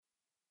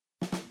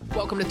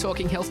Welcome to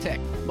Talking Health Tech.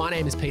 My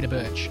name is Peter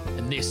Birch,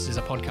 and this is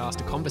a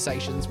podcast of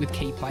conversations with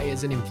key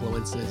players and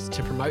influencers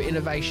to promote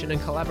innovation and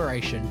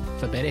collaboration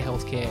for better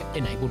healthcare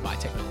enabled by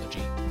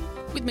technology.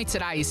 With me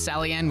today is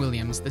Sally Ann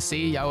Williams, the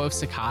CEO of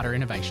Cicada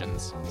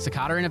Innovations.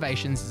 Cicada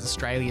Innovations is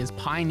Australia's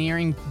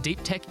pioneering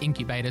deep tech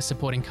incubator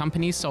supporting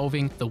companies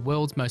solving the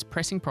world's most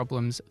pressing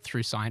problems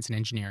through science and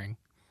engineering.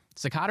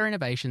 Cicada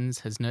Innovations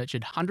has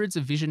nurtured hundreds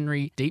of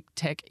visionary deep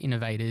tech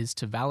innovators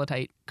to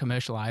validate,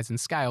 commercialise and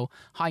scale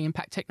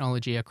high-impact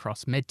technology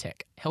across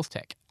medtech, health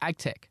tech, ag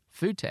tech,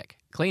 food tech,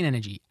 clean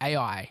energy,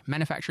 AI,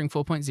 manufacturing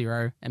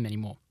 4.0 and many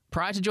more.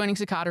 Prior to joining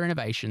Cicada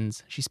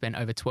Innovations, she spent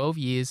over 12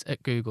 years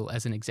at Google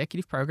as an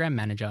executive program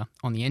manager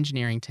on the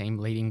engineering team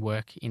leading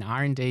work in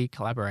R&D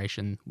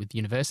collaboration with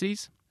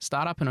universities,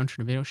 startup and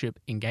entrepreneurship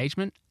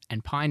engagement,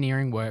 and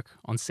pioneering work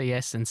on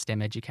CS and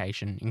STEM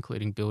education,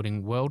 including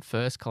building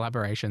world-first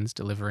collaborations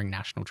delivering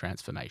national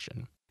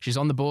transformation. She's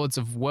on the boards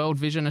of World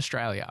Vision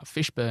Australia,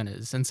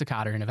 Fishburners and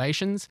Cicada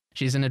Innovations.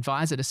 She's an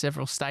advisor to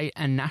several state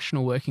and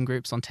national working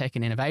groups on tech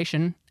and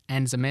innovation,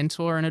 and is a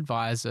mentor and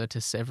advisor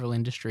to several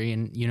industry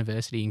and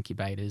university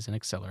incubators and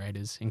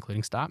accelerators,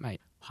 including StartMate.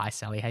 Hi,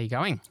 Sally. How are you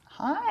going?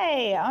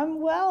 Hi,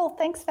 I'm well.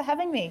 Thanks for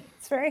having me.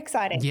 It's very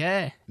exciting.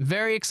 Yeah,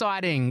 very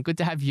exciting. Good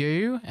to have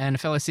you and a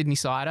fellow Sydney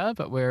Sider,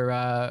 but we're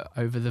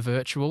over the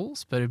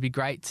virtuals. But it'd be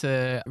great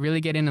to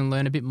really get in and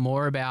learn a bit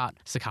more about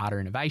Cicada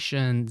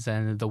Innovations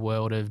and the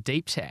world of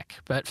deep tech.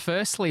 But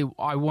firstly,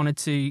 I wanted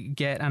to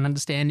get an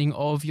understanding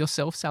of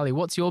yourself, Sally.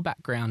 What's your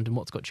background and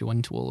what's got you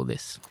into all of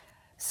this?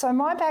 So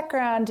my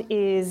background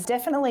is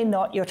definitely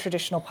not your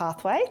traditional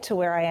pathway to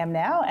where I am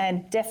now,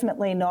 and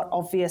definitely not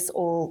obvious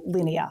or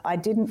linear. I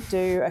didn't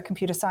do a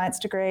computer science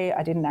degree.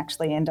 I didn't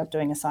actually end up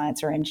doing a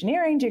science or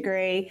engineering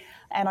degree,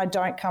 and I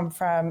don't come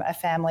from a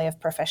family of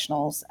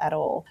professionals at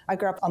all. I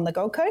grew up on the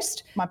Gold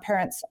Coast. My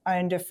parents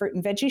owned a fruit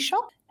and veggie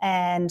shop,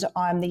 and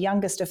I'm the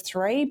youngest of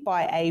three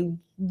by a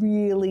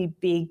really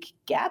big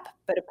gap,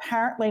 but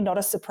apparently not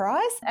a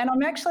surprise. And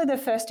I'm actually the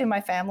first in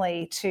my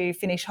family to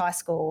finish high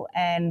school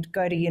and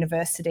go to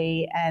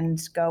university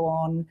and go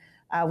on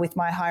with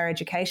my higher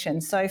education.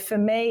 So for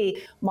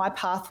me, my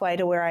pathway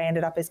to where I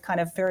ended up is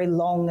kind of very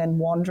long and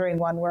wandering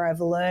one where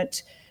I've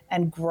learnt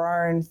and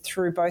grown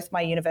through both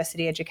my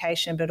university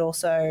education, but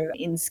also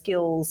in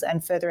skills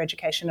and further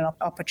education and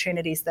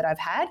opportunities that I've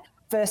had,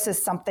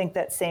 versus something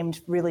that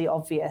seemed really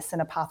obvious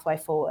and a pathway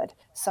forward.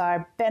 So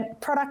I've been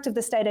product of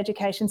the state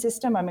education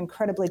system. I'm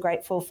incredibly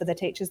grateful for the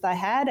teachers that I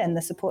had and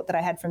the support that I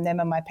had from them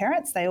and my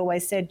parents. They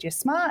always said, you're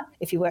smart.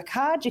 If you work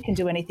hard, you can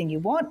do anything you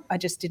want. I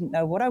just didn't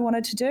know what I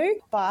wanted to do.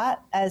 But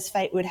as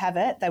fate would have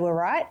it, they were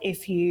right.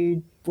 If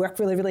you work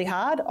really, really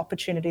hard,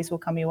 opportunities will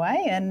come your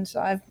way. And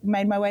I've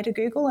made my way to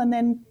Google and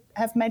then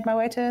have made my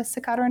way to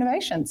Cicada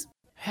Innovations.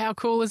 How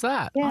cool is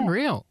that? Yeah.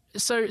 Unreal.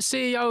 So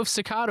CEO of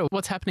Cicada,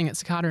 what's happening at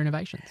Cicada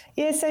Innovations?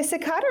 Yeah, so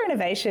Cicada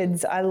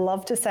Innovations, I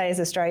love to say, is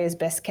Australia's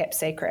best kept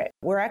secret.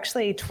 We're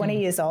actually 20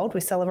 years old.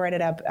 We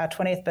celebrated our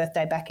 20th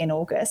birthday back in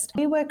August.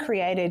 We were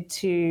created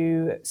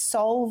to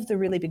solve the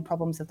really big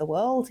problems of the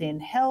world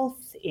in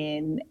health,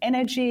 in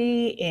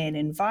energy, in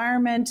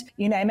environment,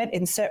 you name it,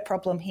 insert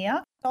problem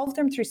here. Solve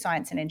them through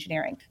science and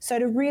engineering. So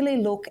to really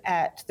look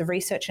at the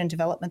research and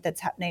development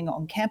that's happening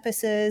on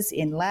campuses,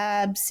 in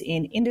labs,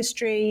 in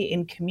industry,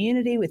 in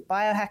community with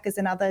biohackers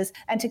and others,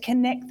 and to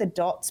connect the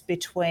dots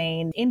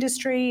between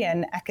industry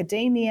and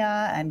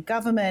academia and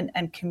government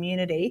and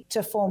community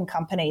to form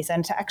companies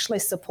and to actually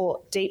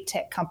support deep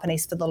tech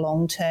companies for the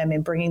long term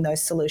in bringing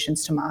those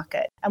solutions to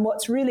market. And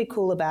what's really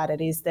cool about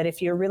it is that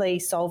if you're really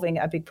solving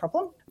a big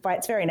problem, by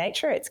its very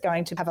nature, it's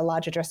going to have a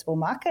large addressable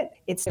market.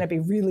 It's going to be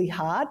really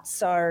hard.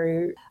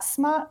 So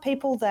smart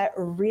people that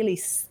are really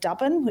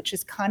stubborn, which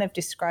is kind of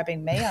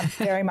describing me. I'm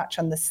very much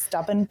on the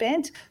stubborn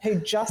bent, who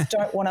just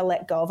don't want to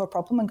let go of a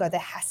problem and go, there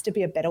has to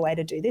be a better way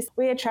to do this.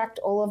 We attract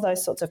all of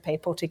those sorts of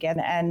people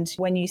together. And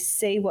when you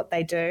see what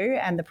they do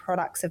and the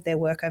products of their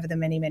work over the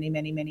many, many,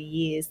 many, many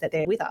years that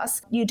they're with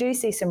us, you do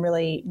see some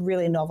really,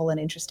 really novel and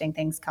interesting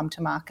things come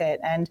to market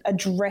and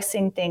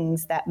addressing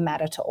things that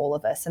matter to all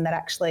of us and that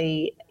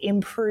actually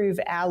improve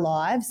our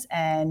lives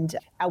and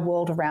our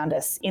world around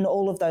us in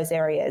all of those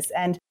areas.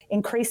 And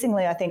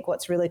increasingly, I think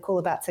what's really cool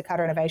about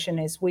Cicada Innovation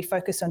is we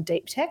focus on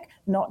deep tech,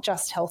 not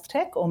just health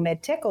tech or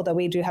med tech, although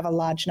we do have a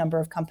large number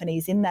of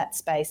companies in that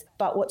space.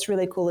 But what's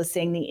really cool is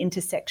seeing the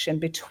intersection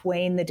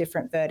between the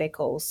different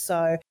verticals.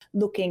 So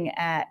looking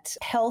at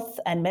health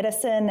and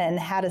medicine and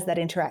how does that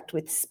interact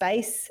with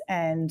space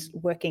and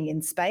working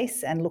in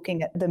space and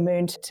looking at the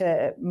moon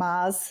to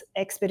Mars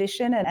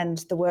expedition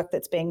and the work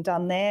that's being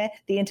done there,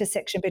 the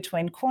intersection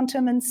between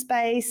quantum and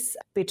space,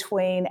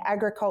 between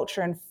agriculture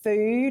and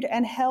food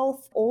and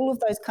health, all of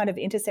those kind of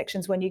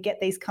intersections when you get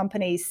these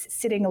companies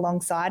sitting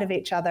alongside of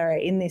each other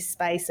in this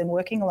space and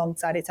working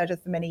alongside each other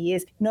for many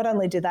years. Not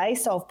only do they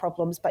solve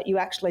problems, but you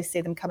actually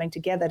see them coming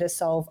together to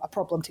solve a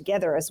problem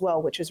together as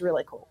well, which is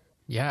really cool.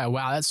 Yeah,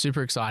 wow, that's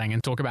super exciting.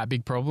 And talk about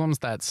big problems,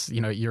 that's,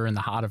 you're in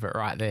the heart of it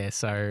right there.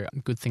 So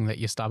good thing that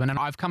you're stubborn. And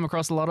I've come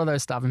across a lot of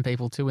those stubborn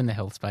people too in the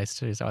health space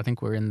too. So I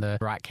think we're in the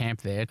right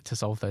camp there to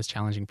solve those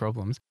challenging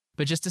problems.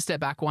 But just to step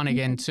back one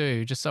again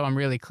too, just so I'm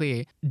really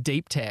clear,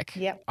 deep tech.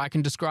 Yep. I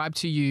can describe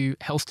to you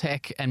health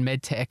tech and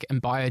med tech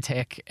and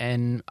biotech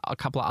and a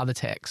couple of other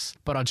techs,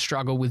 but I'd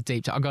struggle with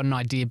deep tech. I've got an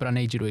idea, but I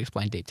need you to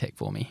explain deep tech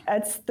for me.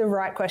 It's the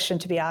right question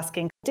to be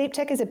asking. Deep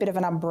tech is a bit of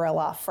an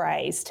umbrella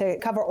phrase to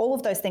cover all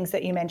of those things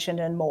that you mentioned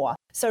and more.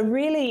 So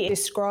really it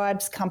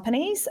describes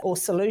companies or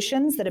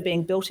solutions that are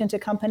being built into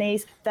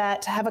companies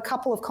that have a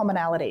couple of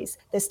commonalities.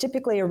 There's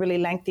typically a really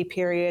lengthy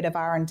period of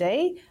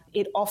R&D.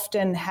 It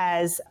often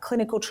has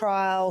clinical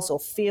trials or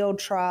field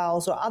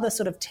trials or other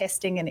sort of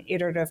testing and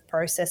iterative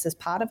process as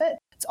part of it.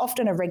 It's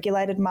often a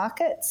regulated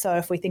market. So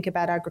if we think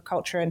about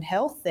agriculture and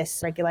health,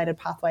 there's regulated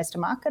pathways to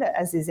market,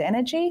 as is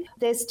energy.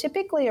 There's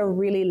typically a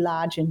really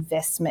large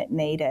investment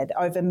needed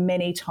over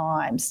many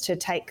times to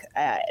take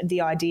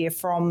the idea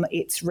from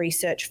its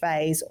research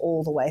phase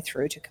all the way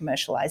through to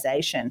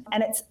commercialization.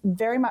 And it's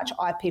very much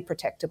IP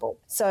protectable.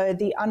 So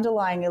the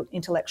underlying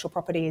intellectual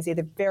property is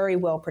either very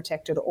well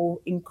protected or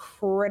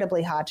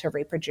incredibly hard to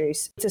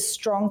reproduce. It's a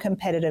strong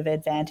competitive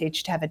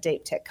advantage to have a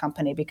deep tech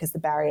company because the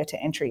barrier to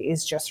entry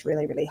is just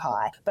really, really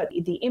high. But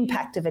the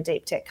impact of a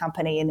deep tech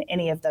company in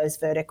any of those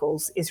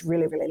verticals is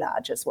really, really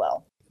large as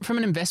well. From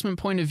an investment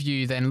point of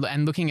view then,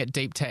 and looking at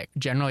deep tech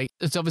generally,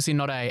 it's obviously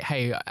not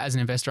hey, as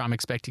an investor, I'm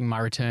expecting my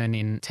return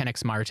in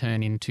 10x my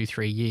return in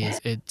 2-3 years.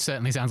 It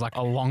certainly sounds like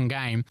a long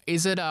game.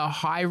 Is it a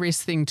high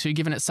risk thing too,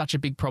 given it's such a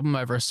big problem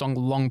over a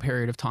long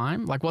period of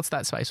time? Like what's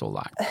that space all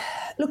like?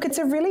 Look, it's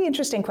a really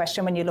interesting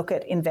question when you look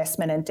at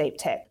investment in deep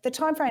tech. The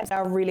timeframes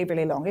are really,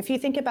 really long. If you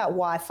think about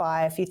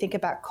Wi-Fi, if you think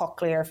about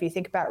Cochlear, if you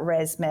think about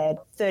ResMed,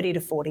 30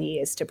 to 40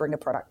 years to bring a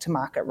product to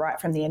market,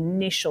 right from the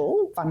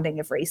initial funding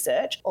of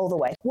research all the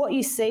way. What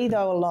you see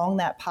though along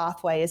that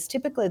pathway is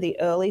typically the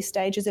early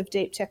stages of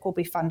deep tech will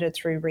be funded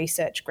through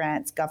research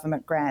grants,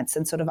 government grants,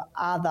 and sort of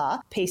other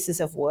pieces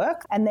of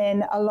work. And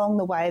then along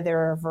the way, there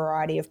are a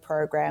variety of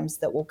programs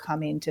that will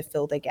come in to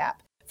fill the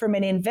gap. From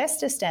an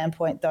investor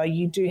standpoint, though,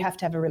 you do have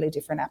to have a really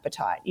different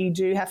appetite. You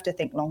do have to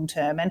think long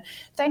term. And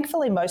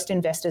thankfully, most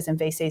investors and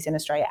VCs in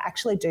Australia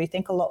actually do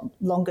think a lot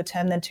longer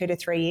term than 2 to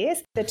 3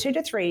 years. The 2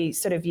 to 3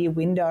 sort of year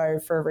window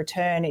for a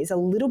return is a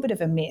little bit of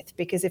a myth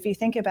because if you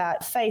think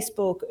about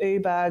Facebook,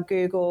 Uber,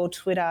 Google,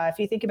 Twitter, if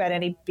you think about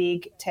any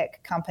big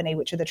tech company,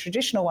 which are the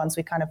traditional ones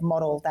we kind of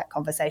model that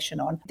conversation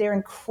on, they're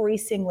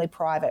increasingly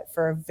private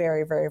for a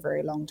very, very,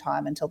 very long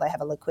time until they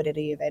have a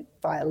liquidity event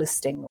via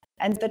listing.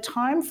 And the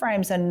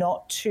timeframes are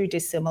not too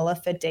dissimilar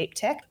for deep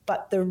tech,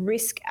 but the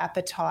risk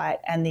appetite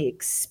and the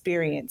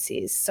experience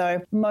is.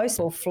 So most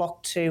will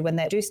flock to, when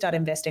they do start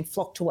investing,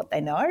 flock to what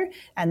they know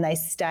and they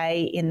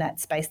stay in that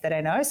space that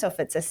they know. So if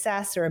it's a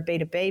SaaS or a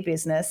B2B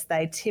business,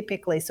 they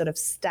typically sort of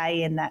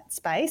stay in that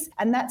space.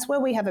 And that's where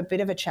we have a bit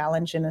of a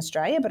challenge in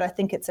Australia, but I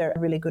think it's a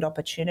really good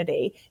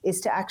opportunity,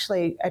 is to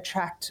actually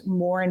attract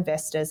more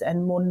investors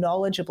and more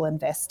knowledgeable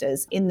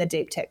investors in the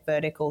deep tech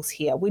verticals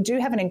here. We do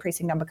have an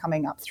increasing number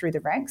coming up through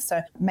the ranks.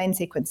 So Main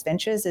Sequence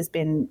Ventures has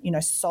been,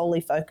 solely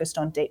focused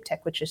on deep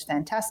tech, which is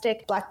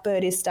fantastic.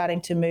 Blackbird is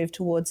starting to move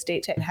towards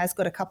deep tech and has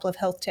got a couple of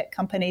health tech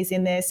companies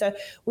in there. So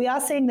we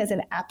are seeing there's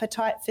an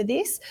appetite for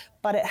this,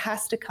 but it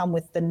has to come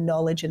with the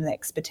knowledge and the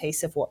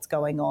expertise of what's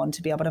going on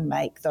to be able to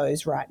make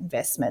those right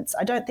investments.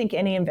 I don't think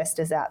any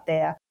investors out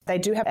there, they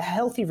do have a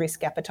healthy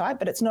risk appetite,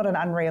 but it's not an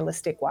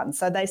unrealistic one.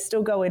 So they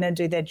still go in and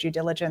do their due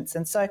diligence.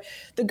 And so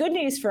the good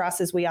news for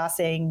us is we are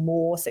seeing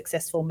more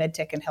successful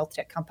medtech and health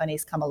tech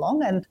companies come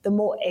along. And the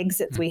more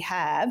exits we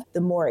have,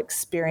 the more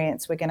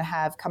experience we're going to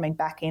have coming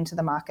back into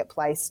the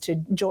marketplace to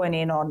join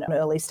in on an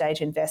early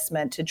stage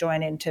investment, to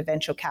join into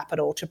venture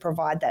capital, to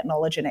provide that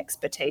knowledge and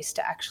expertise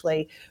to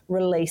actually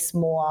release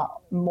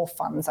more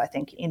funds, I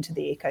think, into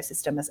the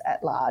ecosystem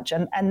at large.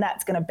 And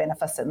that's going to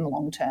benefit us in the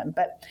long term.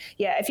 But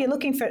yeah, if you're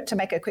looking to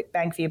make a quick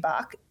bang for your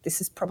buck, this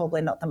is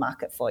probably not the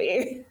market for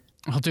you.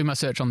 I'll do my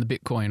search on the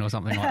Bitcoin or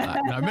something like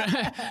that.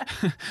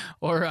 No,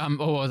 or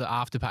was it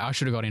Afterpay? I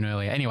should have got in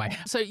earlier. Anyway,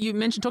 so you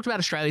talked about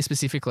Australia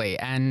specifically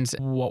and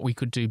what we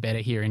could do better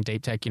here in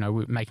deep tech.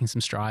 We're making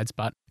some strides,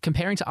 but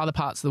comparing to other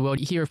parts of the world,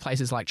 you hear of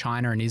places like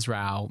China and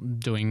Israel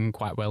doing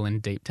quite well in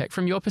deep tech.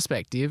 From your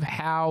perspective,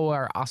 how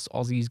are us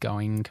Aussies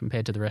going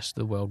compared to the rest of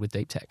the world with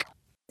deep tech?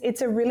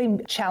 It's a really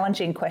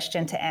challenging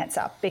question to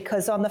answer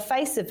because on the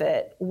face of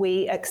it,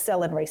 we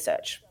excel in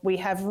research. We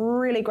have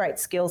really great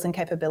skills and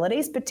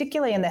capabilities,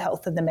 particularly in the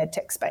health and the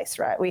medtech space,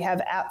 right? We have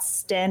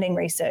outstanding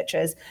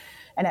researchers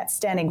and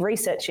outstanding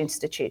research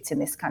institutes in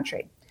this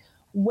country.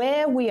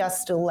 Where we are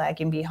still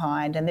lagging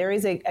behind, and there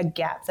is a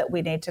gap that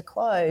we need to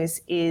close,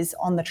 is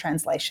on the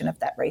translation of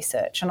that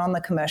research and on the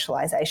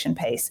commercialization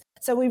piece.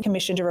 So we've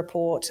commissioned a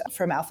report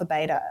from Alpha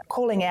Beta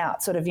calling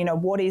out sort of,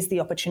 what is the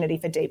opportunity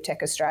for Deep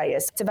Tech Australia?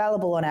 It's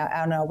available on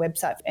our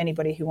website for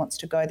anybody who wants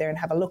to go there and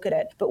have a look at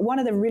it. But one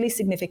of the really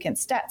significant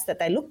stats that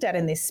they looked at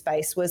in this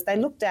space was they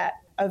looked at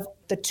of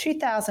the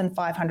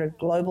 2,500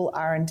 global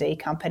R&D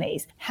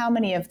companies, how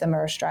many of them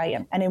are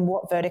Australian and in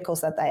what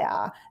verticals that they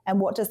are? And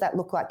what does that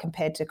look like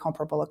compared to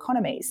comparable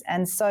economies?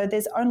 And so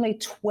there's only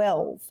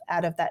 12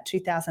 out of that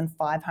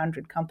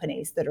 2,500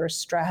 companies that are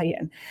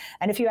Australian.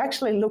 And if you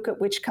actually look at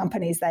which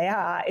companies they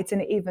are, it's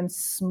an even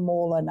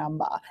smaller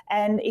number.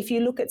 And if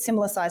you look at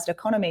similar sized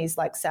economies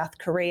like South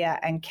Korea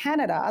and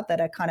Canada that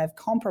are kind of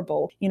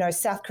comparable,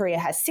 South Korea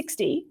has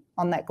 60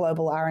 on that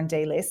global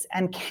R&D list,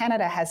 and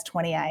Canada has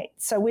 28.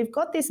 So we've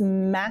got this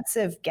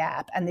massive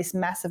gap and this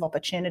massive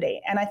opportunity.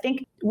 And I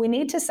think we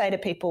need to say to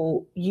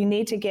people, you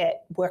need to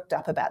get worked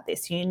up about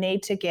this. You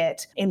need to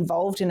get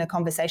involved in a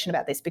conversation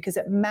about this because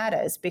it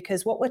matters,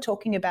 because what we're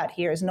talking about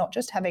here is not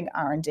just having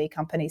R&D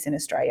companies in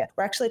Australia.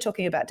 We're actually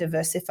talking about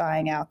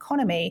diversifying our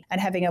economy and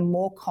having a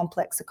more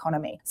complex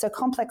economy. So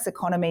complex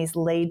economies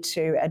lead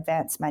to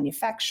advanced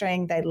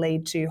manufacturing. They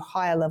lead to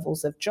higher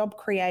levels of job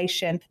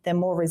creation. They're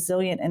more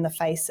resilient in the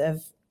face of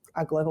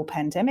a global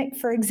pandemic,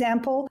 for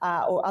example,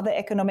 or other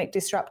economic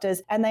disruptors,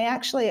 and they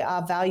actually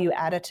are value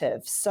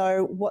additive.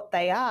 So what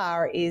they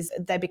are is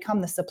they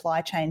become the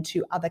supply chain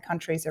to other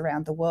countries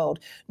around the world,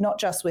 not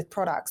just with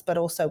products, but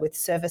also with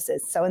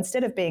services. So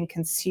instead of being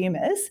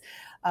consumers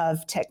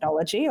of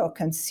technology or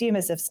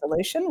consumers of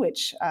solution,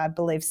 which I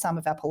believe some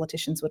of our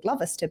politicians would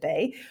love us to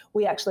be,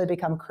 we actually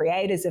become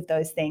creators of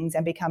those things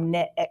and become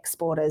net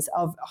exporters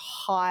of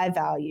high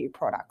value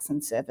products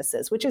and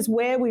services, which is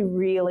where we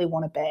really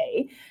want to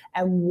be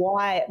and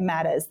why it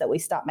matters that we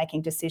start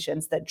making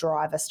decisions that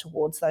drive us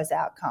towards those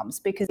outcomes,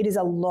 because it is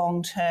a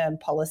long-term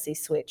policy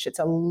switch. It's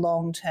a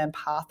long-term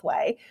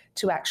pathway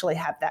to actually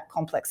have that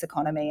complex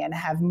economy and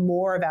have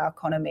more of our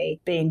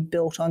economy being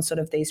built on sort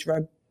of these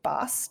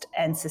robust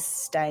and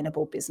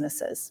sustainable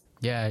businesses.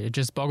 Yeah, it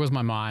just boggles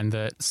my mind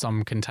that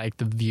some can take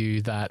the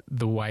view that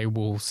the way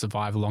we'll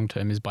survive long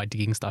term is by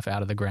digging stuff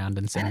out of the ground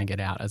and sending it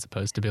out, as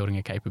opposed to building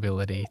a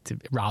capability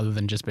rather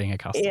than just being a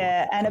customer.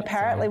 Yeah, and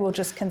apparently we'll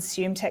just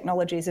consume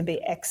technologies and be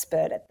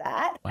expert at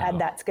that. Wow. And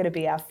that's going to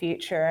be our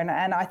future. And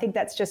I think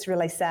that's just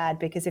really sad,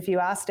 because if you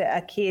asked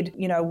a kid,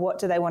 what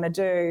do they want to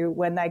do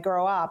when they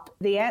grow up,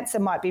 the answer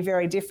might be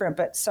very different,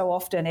 but so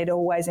often it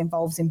always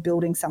involves in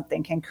building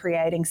something and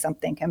creating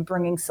something and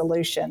bringing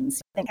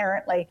solutions.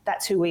 Inherently,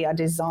 that's who we are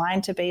designed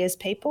to be as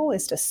people,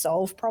 is to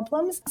solve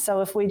problems.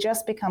 So if we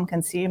just become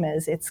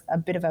consumers, it's a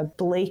bit of a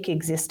bleak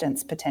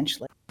existence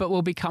potentially. But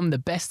we'll become the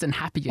best and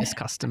happiest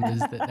customers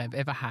that they've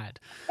ever had.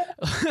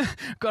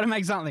 Got to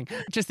make something.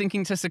 Just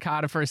thinking to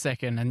Cicada for a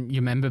second and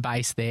your member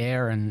base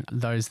there and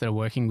those that are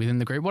working within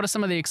the group, what are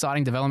some of the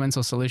exciting developments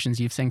or solutions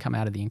you've seen come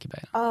out of the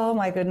incubator? Oh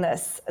my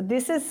goodness.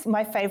 This is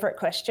my favourite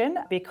question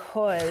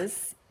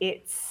because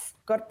it's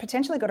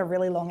potentially got a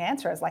really long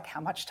answer. It's like,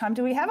 how much time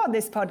do we have on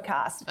this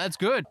podcast? That's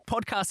good.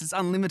 Podcast is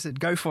unlimited.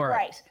 Go for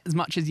Great. it. As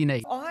much as you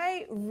need.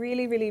 I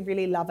really, really,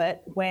 really love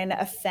it when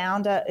a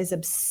founder is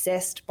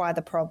obsessed by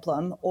the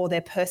problem or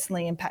they're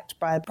personally impacted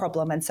by a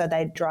problem, and so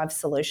they drive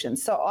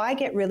solutions. So I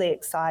get really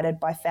excited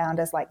by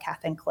founders like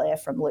Kath and Claire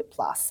from Loop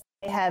Plus.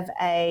 They have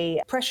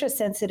a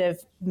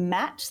pressure-sensitive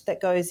mat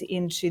that goes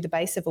into the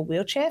base of a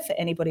wheelchair for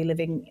anybody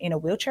living in a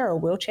wheelchair or a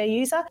wheelchair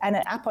user, and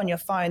an app on your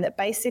phone that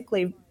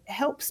basically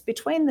helps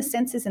between the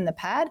sensors in the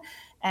pad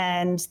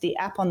and the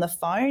app on the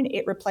phone.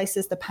 It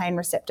replaces the pain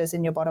receptors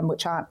in your bottom,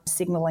 which aren't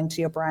signaling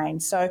to your brain.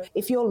 So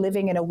if you're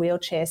living in a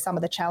wheelchair, some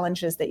of the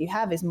challenges that you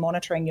have is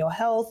monitoring your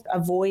health,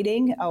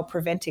 avoiding or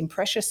preventing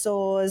pressure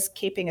sores,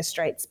 keeping a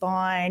straight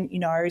spine,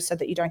 so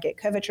that you don't get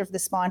curvature of the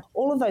spine.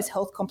 All of those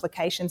health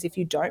complications, if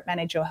you don't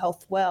manage your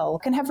health well,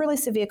 can have really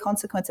severe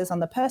consequences on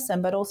the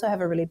person, but also have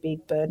a really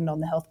big burden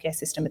on the healthcare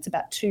system. It's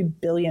about $2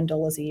 billion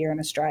a year in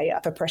Australia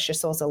for pressure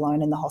sores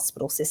alone in the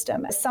hospital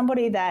system. As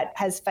somebody that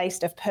has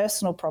faced a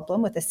personal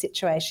problem with a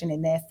situation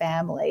in their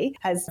family,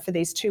 has for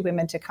these two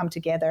women to come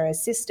together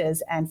as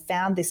sisters and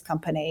found this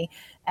company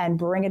and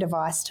bring a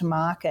device to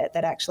market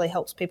that actually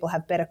helps people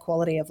have better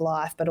quality of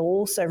life, but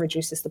also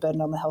reduces the burden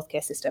on the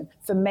healthcare system.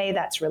 For me,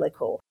 that's really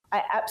cool.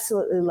 I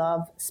absolutely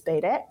love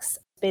SpeedX.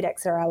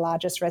 SpeedX are our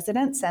largest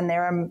residents, and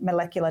they're a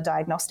molecular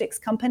diagnostics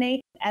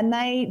company. And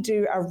they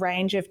do a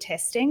range of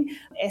testing,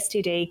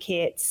 STD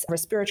kits,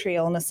 respiratory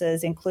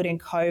illnesses, including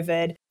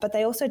COVID, but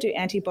they also do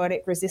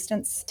antibiotic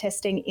resistance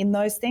testing in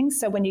those things.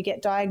 So when you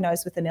get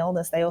diagnosed with an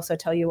illness, they also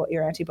tell you what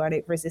you're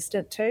antibiotic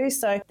resistant to.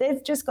 So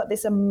they've just got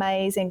this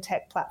amazing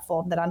tech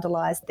platform that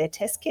underlies their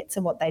test kits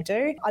and what they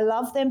do. I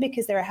love them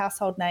because they're a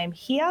household name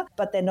here,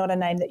 but they're not a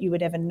name that you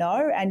would ever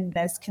know. And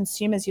as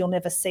consumers, you'll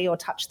never see or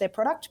touch their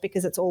product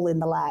because it's all in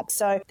the lab.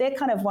 So they're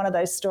kind of one of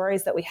those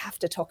stories that we have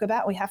to talk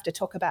about. We have to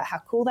talk about how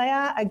cool they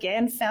are.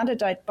 Again,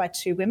 founded by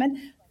two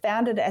women,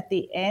 founded at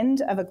the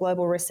end of a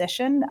global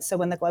recession. So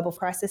when the global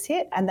crisis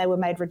hit and they were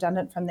made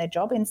redundant from their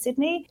job in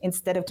Sydney,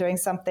 instead of doing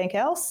something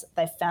else,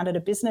 they founded a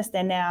business.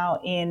 They're now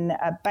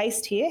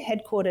based here,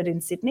 headquartered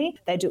in Sydney.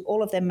 They do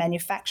all of their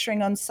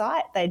manufacturing on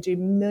site. They do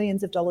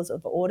millions of dollars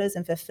of orders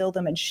and fulfill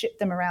them and ship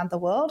them around the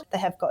world. They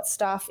have got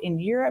staff in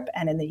Europe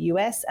and in the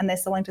US, and they're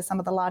selling to some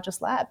of the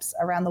largest labs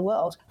around the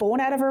world. Born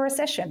out of a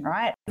recession,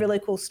 right? Really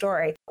cool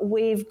story.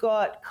 We've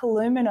got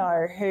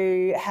Columino,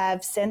 who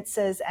have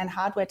sensors and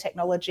hardware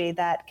technology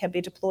that can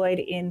be deployed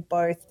in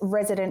both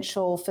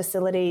residential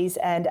facilities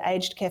and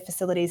aged care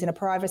facilities in a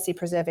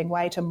privacy-preserving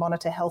way to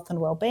monitor health and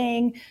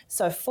well-being.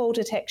 So fall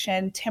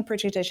detection,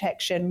 temperature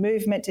detection,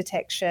 movement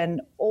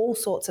detection, all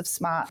sorts of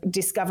smart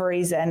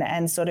discoveries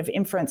and sort of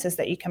inferences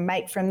that you can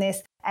make from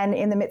this. And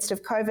in the midst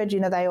of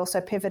COVID, they also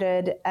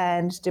pivoted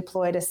and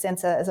deployed a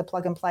sensor as a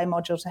plug-and-play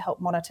module to help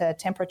monitor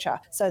temperature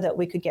so that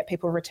we could get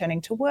people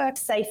returning to work,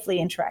 safely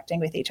interacting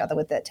with each other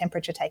with the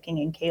temperature taking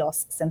in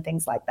kiosks and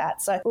things like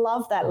that. So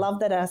love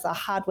that as a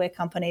hardware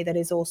company that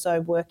is also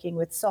working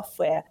with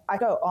software. I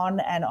go on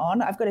and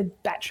on. I've got a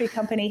battery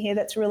company here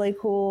that's really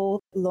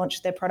cool.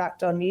 Launched their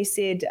product on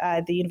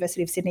USyd, the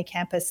University of Sydney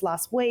campus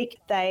last week.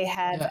 They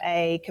have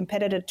a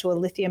competitor to a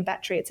lithium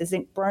battery. It's a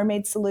zinc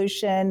bromide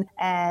solution,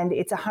 and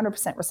it's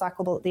 100%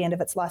 recyclable at the end of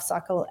its life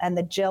cycle, and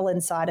the gel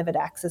inside of it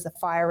acts as a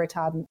fire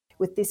retardant.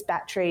 With this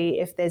battery,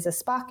 if there's a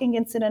sparking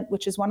incident,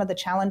 which is one of the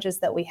challenges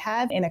that we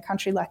have in a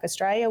country like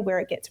Australia where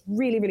it gets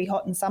really, really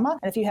hot in summer,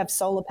 and if you have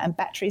solar and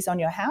batteries on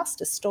your house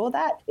to store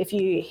that, if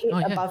you hit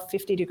above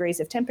 50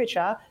 degrees of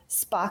temperature,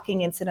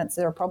 sparking incidents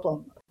are a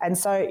problem. And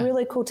so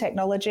really cool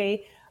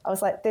technology. I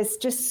was like, there's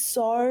just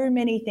so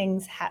many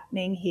things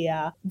happening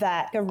here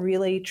that are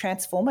really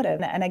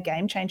transformative and are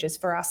game changers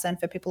for us and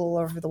for people all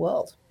over the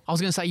world. I was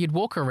going to say, you'd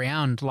walk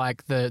around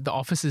like the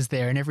offices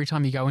there, and every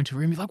time you go into a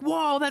room, you're like,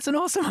 whoa, that's an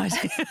awesome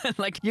idea.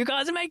 Like, you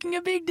guys are making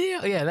a big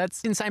deal. Yeah,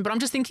 that's insane. But I'm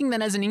just thinking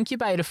then, as an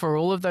incubator for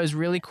all of those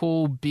really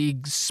cool,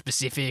 big,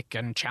 specific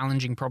and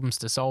challenging problems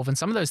to solve, and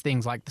some of those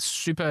things like the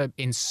super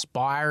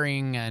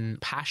inspiring and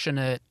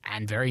passionate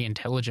and very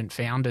intelligent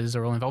founders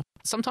are all involved.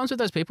 Sometimes with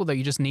those people, though,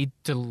 you just need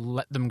to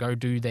let them go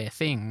do their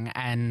thing.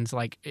 And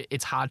like,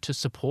 it's hard to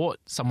support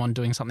someone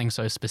doing something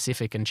so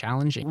specific and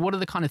challenging. What are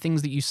the kind of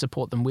things that you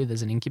support them with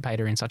as an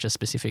incubator in such a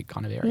specific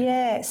kind of area?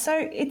 Yeah,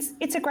 so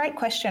it's a great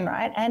question,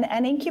 right?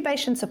 And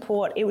incubation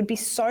support, it would be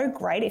so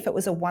great if it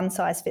was a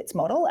one-size-fits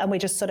model and we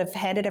just sort of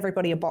handed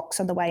everybody a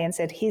box on the way and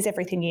said, here's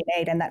everything you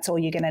need and that's all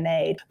you're going to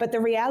need. But the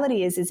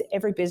reality is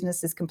every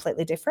business is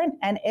completely different,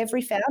 and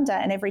every founder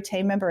and every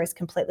team member is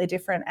completely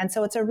different. And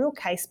so it's a real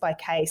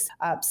case-by-case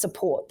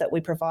support that we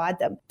provide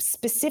them.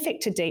 Specific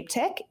to deep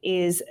tech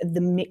is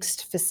the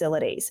mixed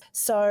facilities.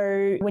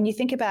 So when you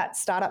think about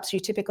startups, you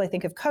typically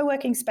think of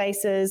co-working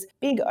spaces,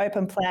 big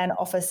open plan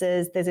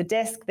offices. There's a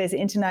desk, there's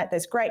internet,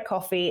 there's great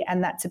coffee,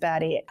 and that's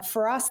about it.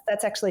 For us,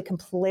 that's actually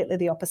completely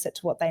the opposite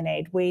to what they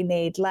need. We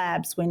need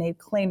labs, we need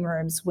clean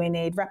rooms, we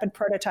need rapid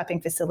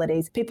prototyping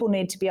facilities. People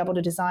need to be able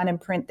to design and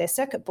print their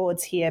circuit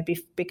boards here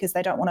because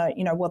they don't want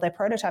to, while they're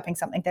prototyping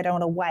something, they don't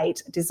want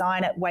to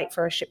design it, wait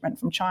for a shipment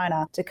from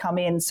China to come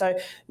in. So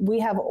we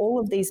have all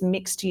of these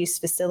mixed use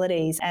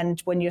facilities.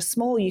 And when you're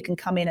small, you can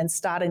come in and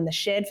start in the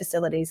shared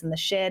facilities and the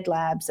shared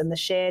labs and the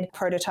shared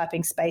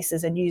prototyping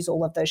spaces and use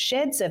all of those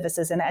shared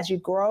services. And as you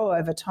grow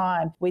over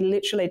time, we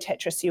literally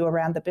Tetris you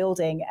around the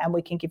building, and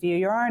we can give you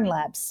your own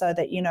labs so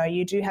that,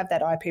 you do have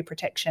that IP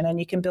protection and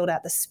you can build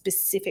out the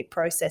specific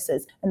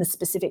processes and the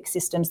specific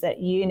systems that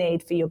you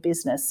need for your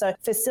business. So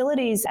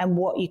facilities and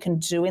what you can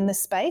do in the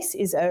space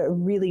is a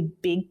really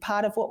big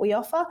part of what we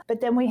offer.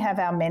 But then we have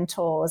our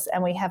mentors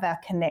and we have our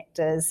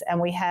connectors and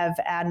we have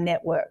our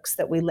networks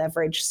that we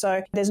leverage.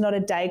 So there's not a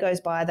day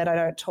goes by that I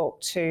don't talk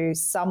to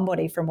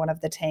somebody from one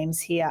of the teams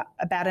here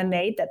about a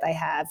need that they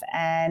have.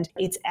 And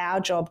it's our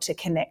job to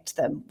connect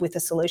them with a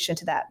solution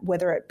to that,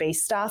 whether it be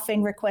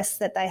staffing requests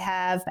that they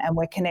have, and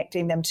we're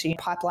connecting them to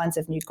pipelines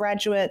of new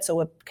graduates, or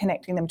we're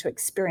connecting them to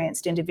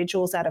experienced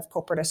individuals out of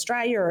corporate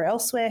Australia or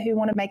elsewhere who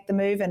want to make the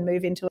move and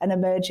move into an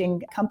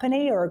emerging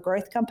company or a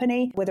growth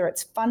company, whether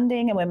it's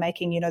funding and we're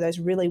making, those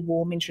really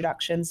warm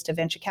introductions to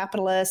venture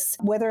capitalists,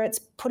 whether it's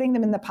putting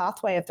them in the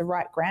pathway of the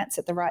right grants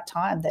at the right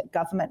time that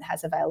government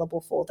has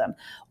available for them.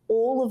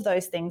 All of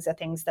those things are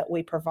things that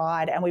we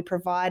provide, and we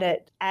provide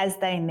it as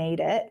they need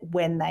it,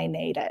 when they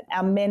need it.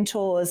 Our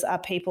mentors are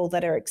people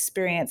that are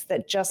experienced,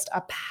 that just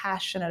are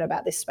passionate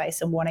about this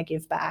space and want to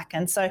give back.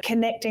 And so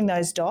connecting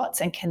those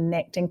dots and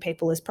connecting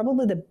people is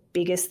probably the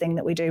biggest thing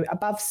that we do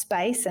above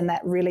space and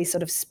that really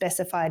sort of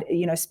specified,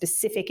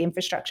 specific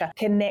infrastructure,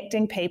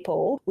 connecting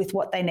people with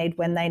what they need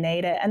when they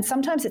need it. And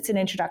sometimes it's an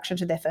introduction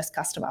to their first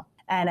customer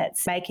and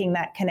it's making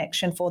that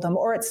connection for them,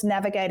 or it's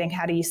navigating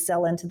how do you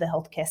sell into the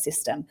healthcare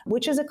system,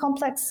 which is a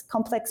complex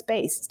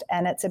beast,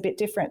 and it's a bit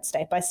different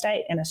state by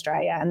state in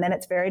Australia, and then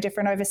it's very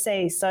different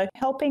overseas. So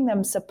helping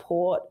them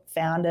support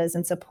founders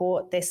and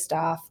support their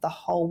staff the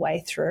whole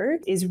way through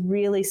is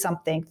really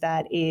something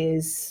that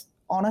is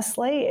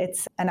honestly,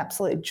 it's an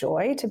absolute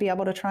joy to be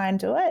able to try and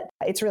do it.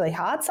 It's really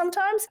hard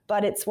sometimes,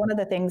 but it's one of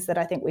the things that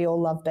I think we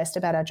all love best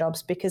about our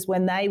jobs, because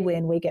when they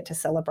win, we get to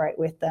celebrate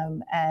with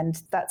them.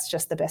 And that's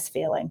just the best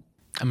feeling.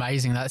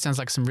 Amazing. That sounds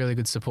like some really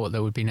good support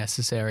that would be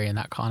necessary in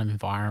that kind of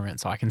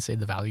environment. So I can see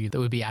the value that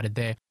would be added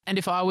there. And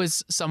if I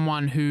was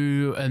someone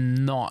who am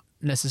not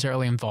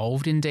necessarily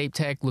involved in deep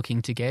tech,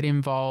 looking to get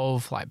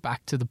involved, like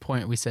back to the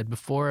point we said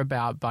before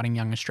about budding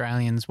young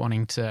Australians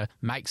wanting to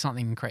make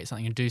something and create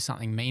something and do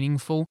something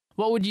meaningful,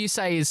 what would you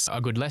say is a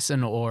good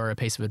lesson or a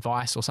piece of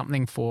advice or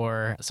something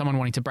for someone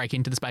wanting to break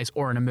into the space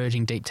or an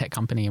emerging deep tech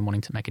company and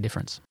wanting to make a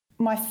difference?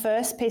 My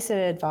first piece of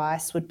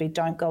advice would be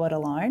don't go it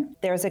alone.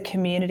 There is a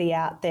community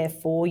out there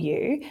for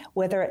you,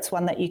 whether it's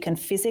one that you can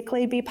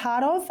physically be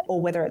part of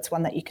or whether it's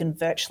one that you can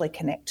virtually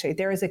connect to.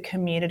 There is a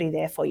community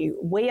there for you.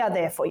 We are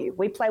there for you.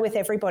 We play with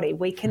everybody.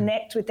 We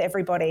connect with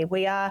everybody.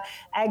 We are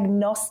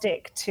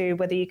agnostic to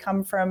whether you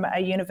come from a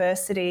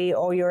university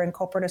or you're in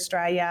corporate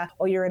Australia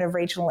or you're in a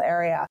regional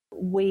area.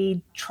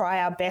 We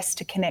try our best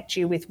to connect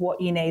you with what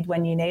you need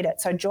when you need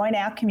it. So join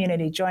our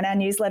community, join our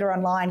newsletter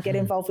online, get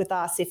involved with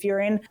us. If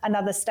you're in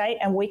another state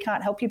and we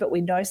can't help you, but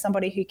we know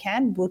somebody who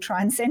can, we'll try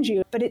and send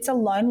you. But it's a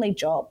lonely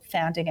job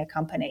founding a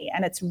company,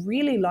 and it's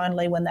really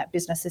lonely when that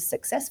business is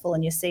successful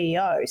and you're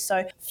CEO.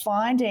 So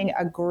finding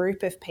a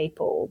group of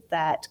people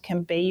that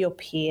can be your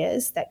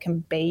peers, that can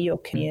be your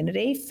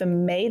community, for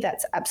me,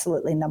 that's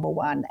absolutely number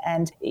one.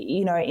 And,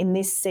 you know, in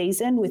this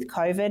season with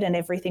COVID and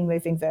everything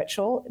moving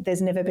virtual,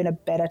 there's never been a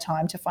better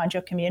time to find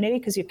your community,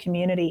 because your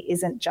community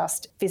isn't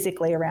just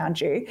physically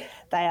around you.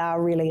 They are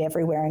really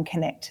everywhere, and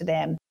connect to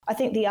them. I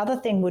think the other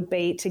thing would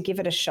be to give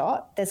it a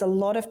shot. There's a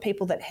lot of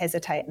people that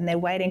hesitate and they're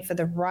waiting for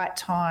the right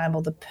time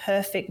or the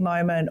perfect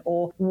moment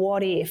or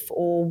what if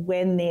or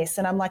when this.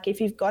 And I'm like, if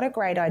you've got a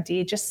great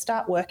idea, just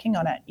start working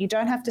on it. You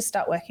don't have to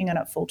start working on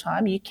it full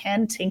time. You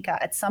can tinker.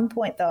 At some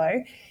point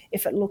though,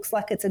 if it looks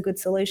like it's a good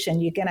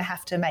solution, you're going to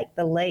have to make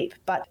the leap.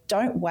 But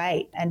don't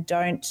wait and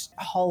don't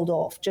hold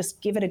off.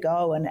 Just give it a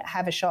go and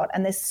have a shot.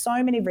 And there's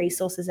so many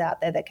resources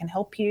out there that can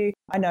help you.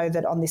 I know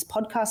that on this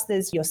podcast,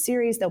 there's your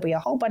series. There'll be a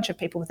whole bunch of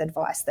people with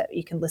advice that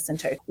you can listen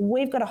to.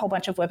 We've got a whole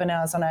bunch of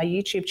webinars on our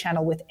YouTube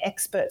channel with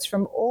experts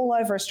from all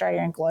over Australia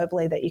and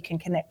globally that you can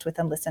connect with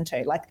and listen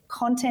to. Like,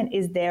 content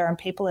is there and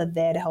people are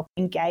there to help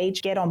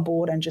engage, get on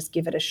board and just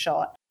give it a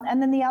shot.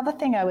 And then the other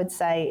thing I would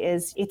say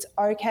is it's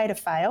okay to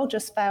fail,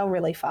 just fail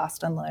really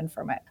fast and learn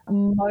from it.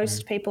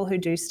 Most people who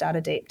do start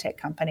a deep tech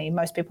company,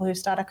 most people who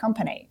start a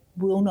company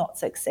will not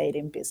succeed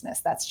in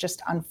business. That's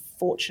just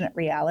unfortunate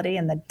reality,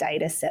 and the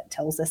data set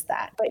tells us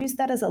that. But use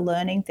that as a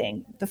learning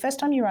thing. The first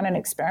time you run an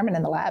experiment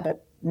in the lab,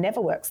 it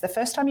never works. The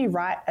first time you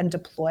write and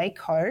deploy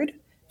code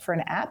for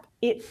an app,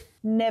 it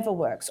never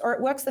works. Or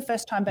it works the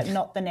first time, but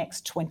not the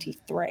next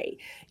 23.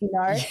 You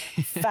know,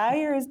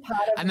 failure is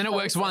part of and then it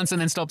works once and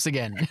then stops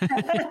again.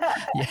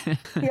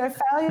 You know,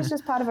 failure is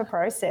just part of a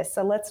process.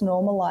 So let's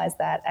normalize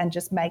that and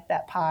just make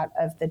that part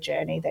of the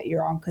journey that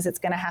you're on, because it's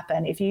going to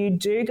happen. If you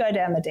do go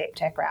down the deep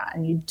tech route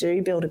and you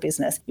do build a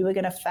business, you are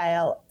going to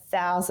fail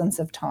thousands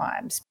of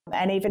times.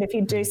 And even if you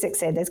do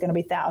succeed, there's going to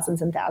be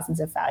thousands and thousands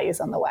of failures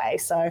on the way.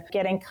 So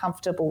getting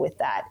comfortable with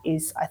that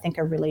is, I think,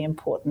 a really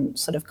important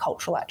sort of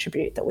cultural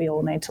attribute that we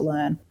all need to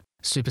learn.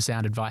 Super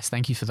sound advice.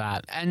 Thank you for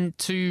that. And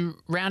to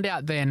round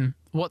out then,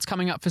 what's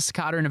coming up for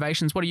Cicada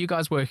Innovations? What are you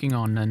guys working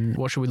on and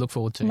what should we look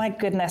forward to? My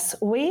goodness,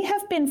 we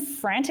have been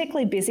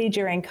frantically busy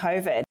during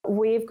COVID.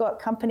 We've got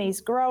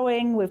companies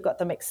growing. We've got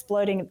them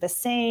exploding at the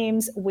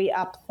seams. We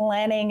are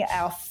planning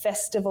our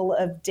Festival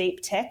of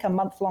Deep Tech, a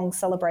month-long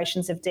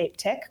celebrations of deep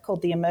tech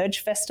called the Emerge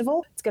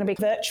Festival. It's going to be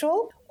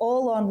virtual,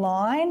 all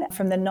online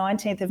from the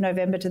 19th of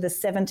November to the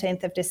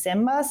 17th of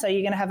December. So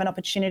you're going to have an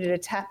opportunity to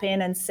tap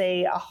in and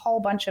see a whole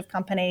bunch of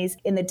companies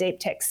in the deep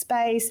tech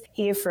space,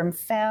 hear from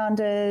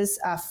founders,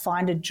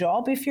 find a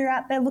job if you're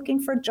out there looking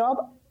for a job.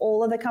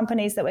 All of the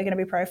companies that we're going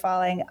to be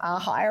profiling are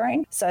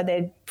hiring. So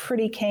they're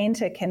pretty keen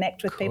to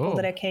connect with people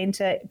that are keen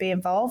to be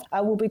involved.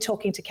 We'll be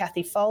talking to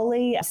Kathy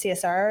Foley,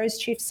 CSIRO's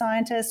chief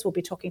scientist. We'll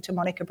be talking to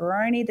Monica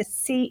Baroni, the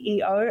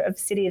CEO of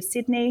City of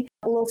Sydney.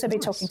 We'll also be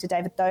talking to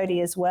David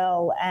Thodey as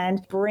well,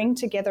 and bring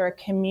together a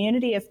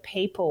community of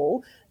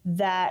people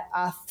that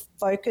are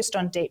focused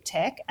on deep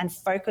tech and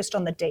focused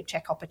on the deep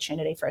tech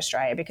opportunity for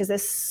Australia, because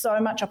there's so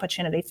much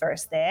opportunity for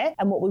us there.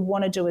 And what we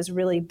want to do is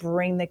really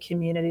bring the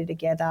community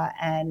together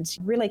and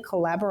really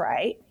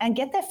collaborate and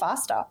get there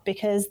faster,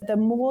 because the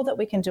more that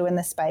we can do in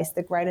this space,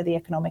 the greater the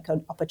economic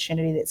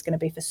opportunity that's going to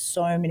be for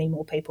so many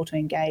more people to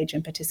engage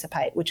and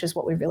participate, which is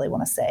what we really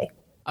want to see.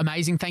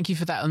 Amazing. Thank you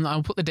for that. And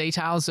I'll put the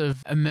details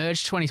of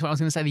Emerge 2012. I was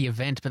going to say the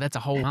event, but that's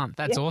a whole month.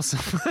 That's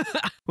awesome.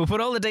 We'll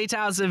put all the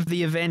details of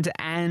the event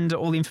and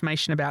all the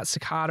information about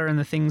Cicada and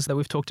the things that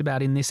we've talked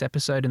about in this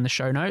episode in the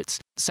show notes.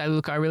 So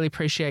look, I really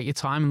appreciate your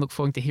time and look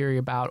forward to hearing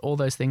about all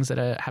those things that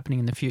are happening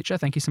in the future.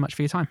 Thank you so much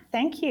for your time.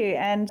 Thank you.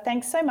 And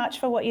thanks so much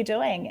for what you're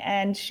doing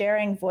and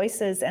sharing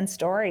voices and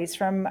stories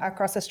from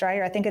across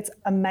Australia. I think it's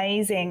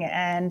amazing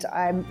and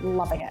I'm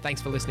loving it.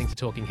 Thanks for listening to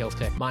Talking Health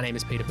Tech. My name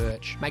is Peter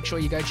Birch. Make sure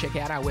you go check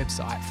out our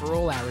website website for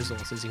all our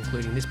resources,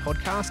 including this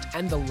podcast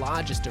and the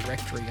largest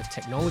directory of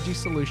technology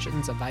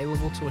solutions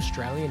available to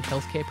Australian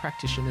healthcare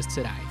practitioners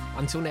today.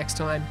 Until next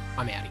time,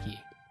 I'm out of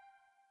here.